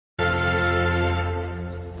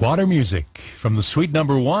Water Music from the Suite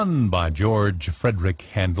Number 1 by George Frederick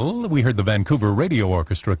Handel. We heard the Vancouver Radio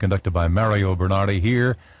Orchestra conducted by Mario Bernardi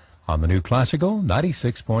here on the New Classical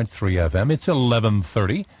 96.3 FM. It's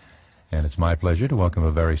 11:30, and it's my pleasure to welcome a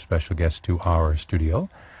very special guest to our studio,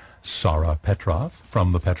 Sarah Petroff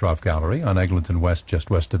from the Petroff Gallery on Eglinton West, just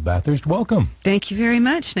west of Bathurst. Welcome. Thank you very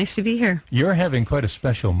much. Nice to be here. You're having quite a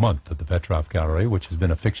special month at the Petroff Gallery, which has been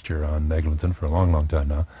a fixture on Eglinton for a long, long time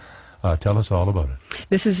now. Tell us all about it.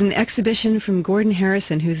 This is an exhibition from Gordon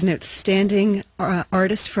Harrison, who's an outstanding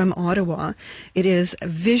artist from Ottawa. It is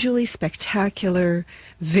visually spectacular,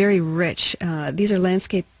 very rich. These are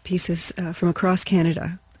landscape pieces from across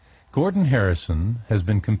Canada. Gordon Harrison has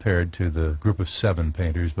been compared to the group of 7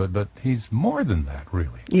 painters, but he's more than that,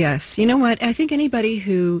 really. Yes. You know what? I think anybody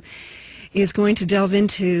who is going to delve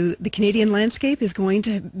into the Canadian landscape is going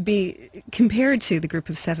to be compared to the group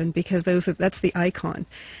of 7 because that's the icon.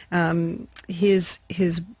 His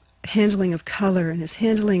handling of color and his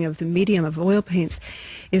handling of the medium of oil paints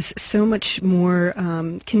is so much more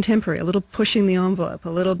contemporary, a little pushing the envelope, a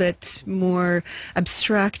little bit more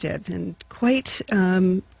abstracted, and quite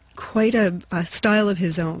a style of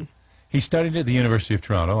his own. He studied at the University of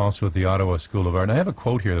Toronto, also at the Ottawa School of Art. And I have a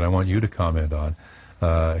quote here that I want you to comment on.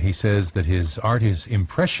 He says that his art is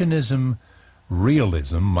impressionism,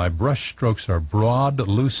 realism. My brush strokes are broad,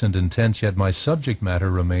 loose, and intense, yet my subject matter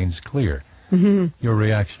remains clear. Mm-hmm. Your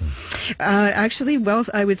reaction? Actually, well,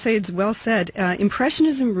 I would say it's well said.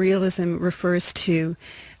 Impressionism, realism refers to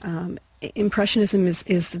impressionism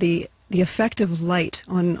is the effect of light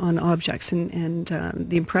on objects, and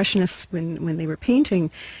the Impressionists, when they were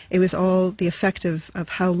painting, it was all the effect of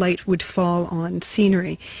how light would fall on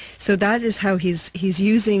scenery. So that is how he's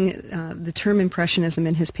using the term Impressionism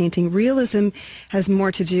in his painting. Realism has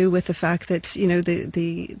more to do with the fact that, you know,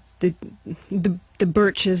 the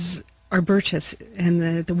birches are birches,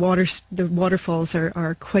 and the waterfalls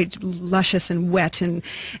are quite luscious and wet and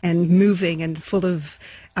moving and full of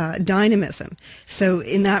dynamism. So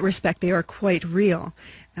in that respect, they are quite real.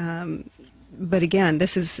 But again,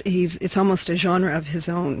 it's almost a genre of his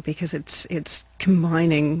own because it's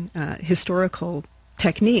combining historical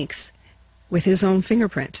techniques with his own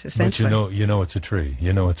fingerprint, essentially. But you know it's a tree.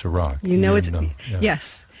 You know it's a rock. Yeah.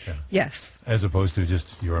 Yes. Yeah. Yes. As opposed to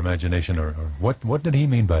just your imagination, or what did he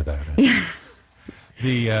mean by that?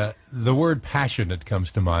 The word passionate comes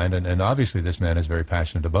to mind, and obviously this man is very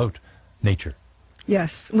passionate about nature.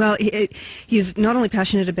 Yes. Well, he's not only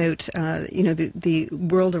passionate about the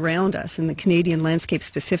world around us and the Canadian landscape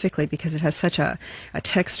specifically, because it has such a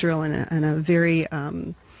textural and a very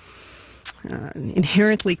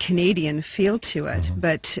inherently Canadian feel to it, mm-hmm.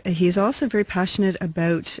 but he's also very passionate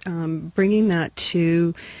about bringing that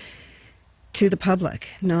to the public,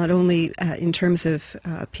 not only in terms of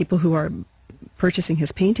people who are purchasing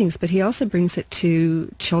his paintings, but he also brings it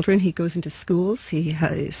to children. He goes into schools.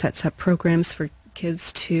 He sets up programs for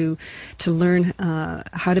kids to learn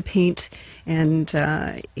how to paint, and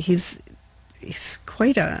he's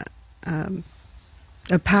quite a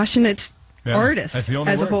passionate artist. That's the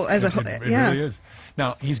only as word. a whole. It really is.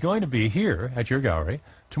 Now he's going to be here at your gallery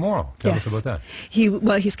tomorrow. Tell us about that.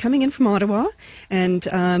 He's coming in from Ottawa,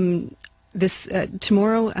 and this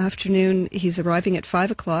tomorrow afternoon he's arriving at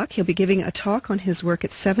 5 o'clock. He'll be giving a talk on his work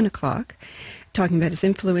at 7 o'clock, talking about his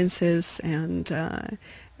influences, and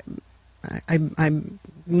I'm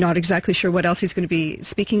not exactly sure what else he's going to be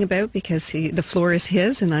speaking about because the floor is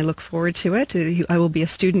his, and I look forward to it. I will be a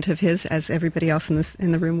student of his, as everybody else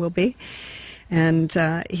in the room will be, and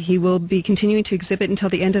he will be continuing to exhibit until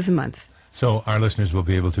the end of the month. So our listeners will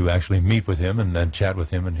be able to actually meet with him and then chat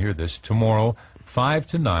with him and hear this. Tomorrow, 5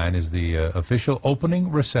 to 9, is the official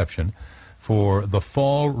opening reception for the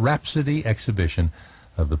Fall Rhapsody exhibition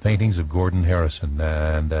of the paintings of Gordon Harrison.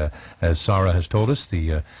 And as Sarah has told us,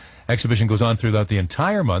 the exhibition goes on throughout the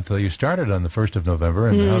entire month. You started on the 1st of November,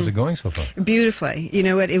 and how's it going so far? Beautifully. You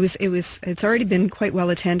know what? It's already been quite well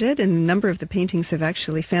attended, and a number of the paintings have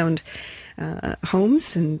actually found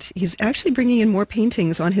homes, and he's actually bringing in more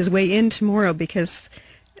paintings on his way in tomorrow because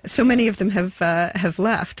so many of them have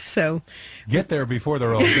left. So get there before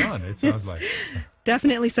they're all gone, it sounds like.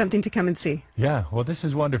 Definitely something to come and see. Yeah, well, this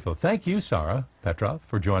is wonderful. Thank you, Sarah Petroff,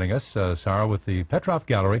 for joining us. Sarah with the Petroff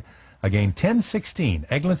Gallery. Again, 1016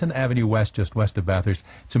 Eglinton Avenue West, just west of Bathurst.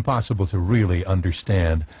 It's impossible to really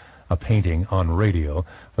understand a painting on radio,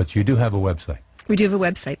 but you do have a website. We do have a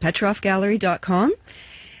website, petroffgallery.com,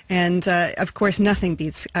 and of course nothing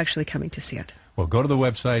beats actually coming to see it. Well, go to the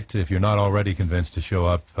website if you're not already convinced to show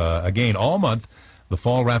up. Again, all month, the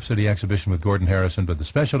Fall Rhapsody exhibition with Gordon Harrison, but the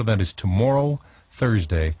special event is tomorrow,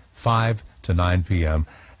 Thursday, 5 to 9 p.m.,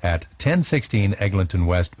 at 1016 Eglinton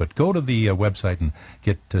West. But go to the website and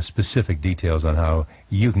get specific details on how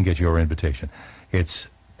you can get your invitation. It's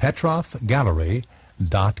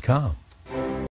petroffgallery.com.